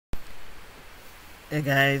Hey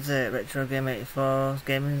guys, Retro Game 84's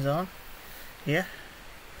Gaming Zone here.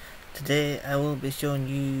 Today I will be showing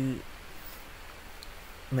you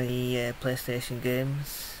my PlayStation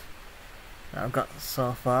games that I've got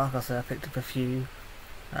so far, because I picked up a few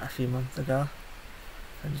months ago.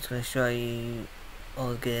 I'm just going to show you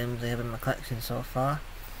all the games I have in my collection so far.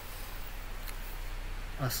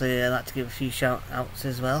 Obviously I'd like to give a few shout outs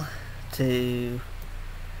as well to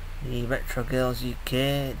the Retro Girls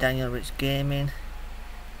UK, Daniel Rich Gaming,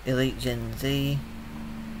 Elite Gen Z,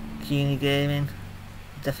 Cuny Gaming.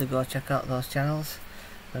 Definitely go check out those channels.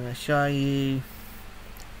 I'm going to show you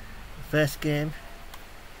the first game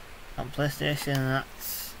on PlayStation, and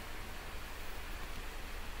that's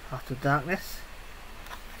Heart of Darkness.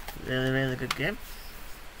 Really good game.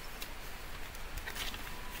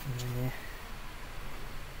 And,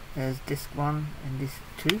 there's disc 1 and disc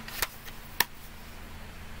 2.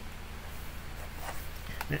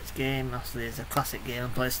 Next game obviously is a classic game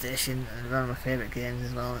on PlayStation and one of my favourite games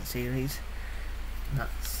as well in the series, and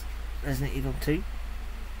that's Resident Evil 2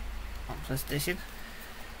 on PlayStation.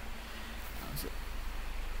 That's it.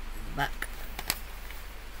 Back,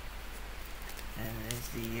 and there's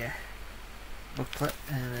the booklet,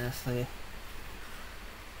 and there's the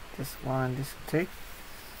disc 1 and disc 2.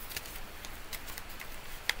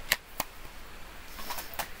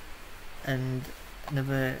 And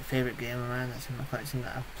another favourite game of mine that's in my collection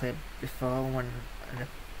that I've played before when I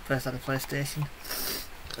first had a PlayStation,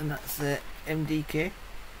 and that's MDK.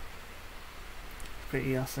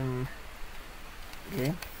 Pretty awesome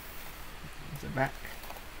game. There's the back.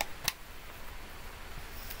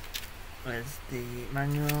 There's the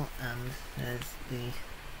manual and there's the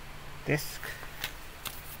disc.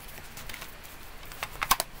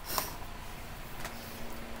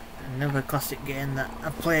 Another classic game that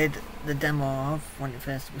I played the demo of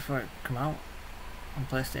before it came out on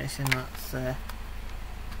PlayStation. That's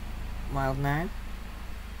Wild 9.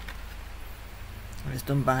 It's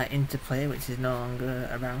done by Interplay, which is no longer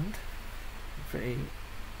around. A pretty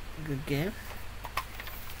good game.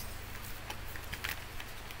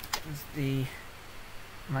 There's the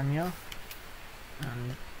manual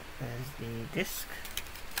and there's the disc.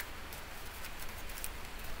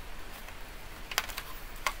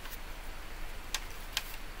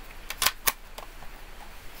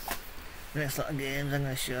 Next lot of games I'm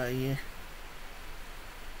going to show you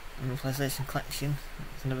in the PlayStation collection.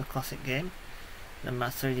 It's another classic game, the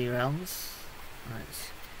 3D Realms. It's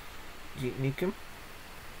Duke Nukem.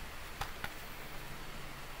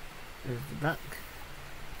 There's the back,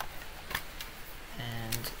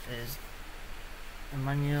 and there's a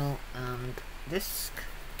manual and disc.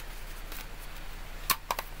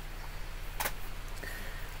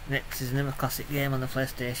 Next is another classic game on the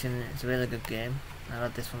PlayStation. It's a really good game. I've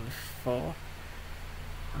had this one before,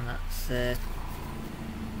 and that's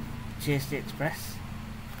Chase the Express.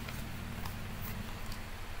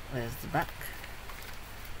 There's the back,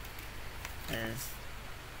 there's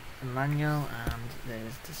the manual, and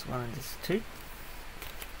there's this one and this 2.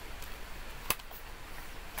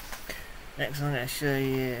 Next I'm going to show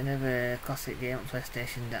you another classic game on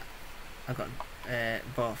PlayStation that I got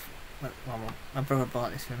both. Well, my brother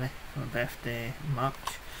bought this for me for my birthday in March.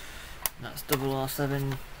 That's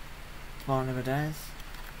 007 Tomorrow Never Dies.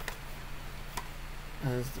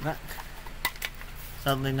 There's the back.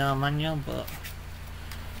 Sadly no manual, but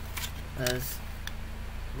there's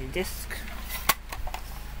the disc.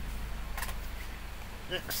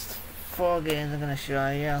 Next 4 games I'm going to show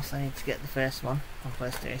you. Also I need to get the first one on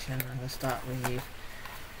PlayStation. I'm going to start with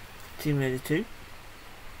Tomb Raider 2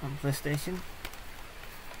 on PlayStation.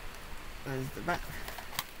 There's the back.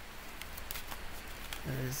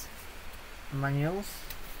 There's manuals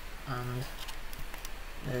and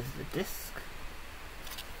there's the disc.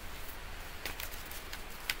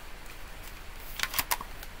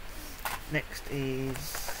 Next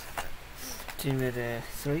is Tomb Raider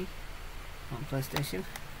 3 on PlayStation.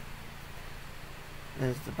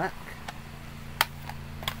 There's the back.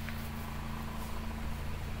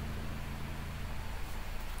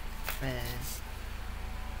 There's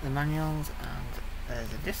the manuals and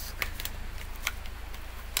there's a disc.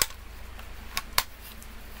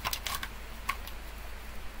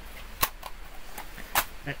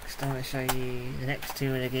 Next I'm going to show you the next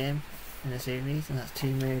Tomb Raider game in the series, and that's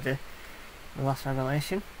Tomb Raider The Last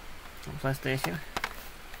Revelation on PlayStation.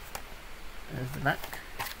 There's the back,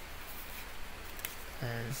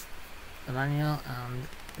 there's the manual and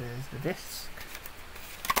there's the disc.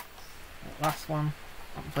 The last one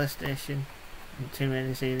on PlayStation in the Tomb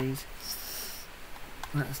Raider series,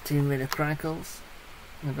 and that's Tomb Raider Chronicles,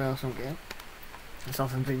 a very awesome game. It's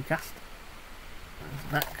also on Dreamcast. There's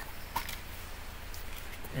the back.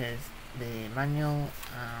 There's the manual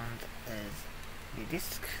and there's the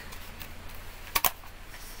disc.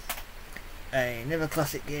 Another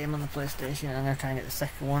classic game on the PlayStation. I'm going to try and get the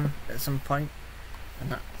second one at some point,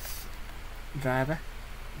 and that's Driver,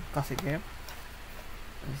 classic game.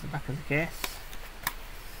 There's the back of the case.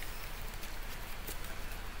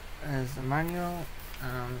 There's the manual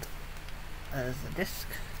and there's the disc.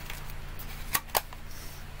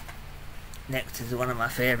 Next is one of my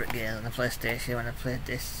favourite games on the PlayStation when I played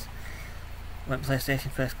this when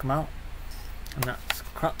PlayStation first came out, and that's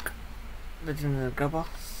Croc, Legend of the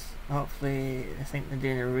Gobos. Hopefully, I think they're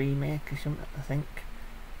doing a remake or something, I think,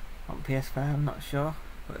 on PS5, I'm not sure,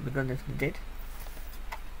 but it'd be good if they did.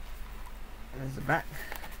 There's the back.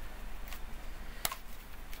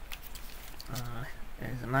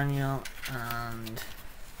 There's the manual and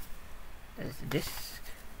there's the disc.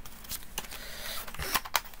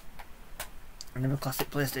 Another classic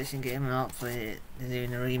PlayStation game, and hopefully they're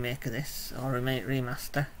doing a remake of this, or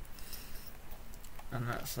remaster. And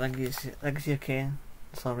that's Legacy of Kain,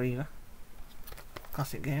 Soul Reaver.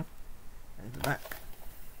 Classic game. There's the back.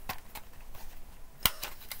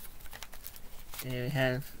 Here we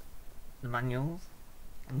have the manuals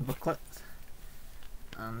and the booklets.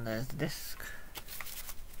 And there's the disc.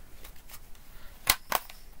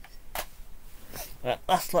 Right,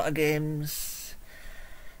 last lot of games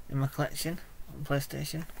in my collection on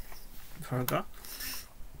PlayStation before I go.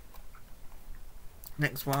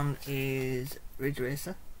 Next one is Ridge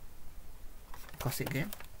Racer, classic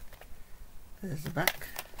game. There's the back.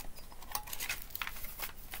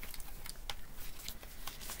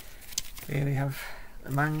 Here we have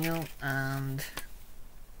the manual and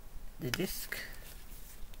the disc.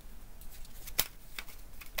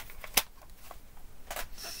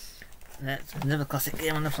 That's another classic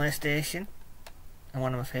game on the PlayStation, and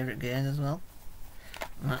one of my favourite games as well.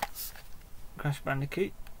 And that's Crash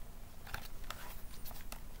Bandicoot.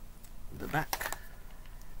 The back.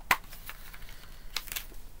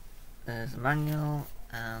 There's the manual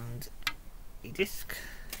and the disc.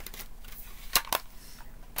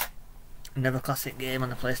 Another classic game on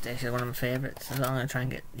the PlayStation, one of my favourites. So I'm going to try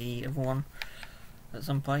and get the other one at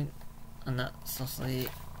some point, and that's obviously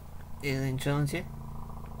Alien Trilogy,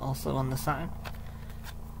 also on the Saturn.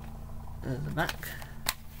 There's the back.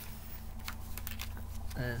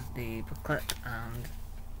 There's the booklet and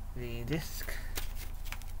the disc.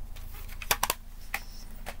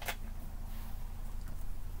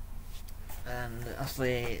 And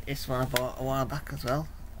obviously this one I bought a while back as well,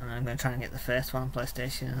 and I'm going to try and get the first one on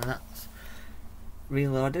PlayStation, and that's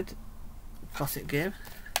Reloaded, classic game.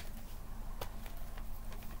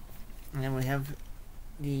 And then we have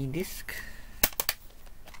the disc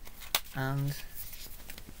and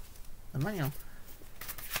the manual.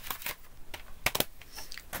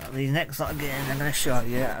 These next lot of games I'm going to show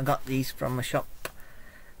you, I got these from a shop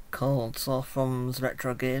called So From's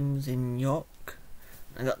Retro Games in York.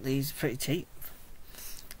 I got these pretty cheap,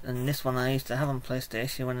 and this one I used to have on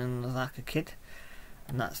PlayStation when I was like a kid,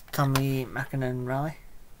 and that's Tommy Mackinnon Rally,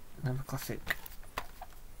 another classic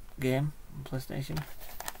game on PlayStation.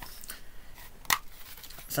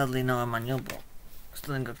 Sadly no manual, but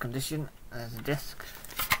still in good condition. There's a disc.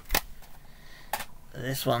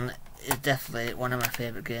 This one is definitely one of my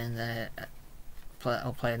favourite games I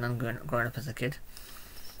played on growing up as a kid,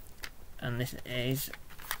 and this is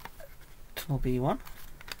Tunnel B1.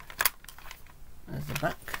 There's the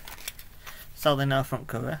back. Sadly no front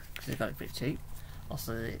cover because they got it pretty cheap.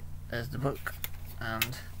 Also there's the book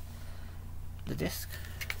and the disc.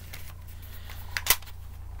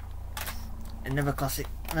 Another classic,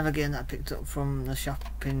 another game that I picked up from the shop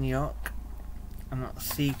in York, and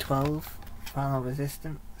that's C12 Final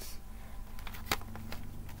Resistance.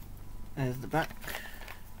 There's the back.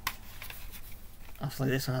 Obviously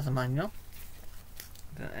this one has a manual.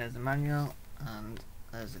 There's the manual and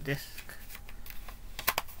there's the disc.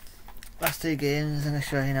 Last two games I'm going to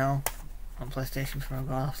show you now on PlayStation before I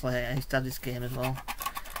go off. I used to have this game as well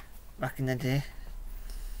back in the day,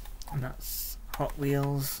 and that's Hot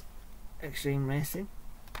Wheels Extreme Racing.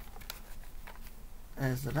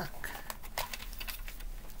 There's the back.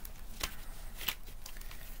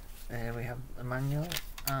 There we have the manual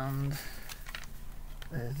and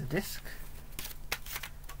there's the disc.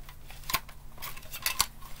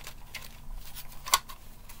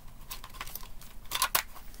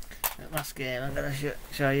 Last game I'm going to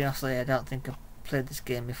show you. Obviously I don't think I've played this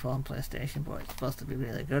game before on PlayStation, but it's supposed to be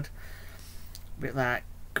really good. A bit like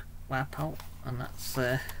Wipeout, and that's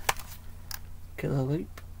Killer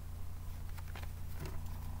Loop.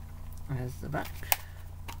 There's the back.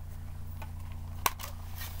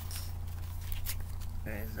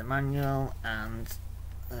 There's the manual and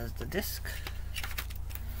there's the disc.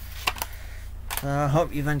 So I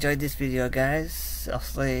hope you've enjoyed this video, guys.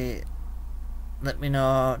 Obviously, let me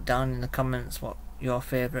know down in the comments what your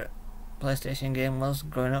favourite PlayStation game was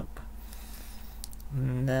growing up.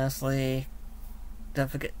 And obviously, don't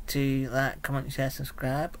forget to like, comment, share,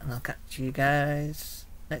 subscribe, and I'll catch you guys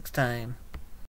next time.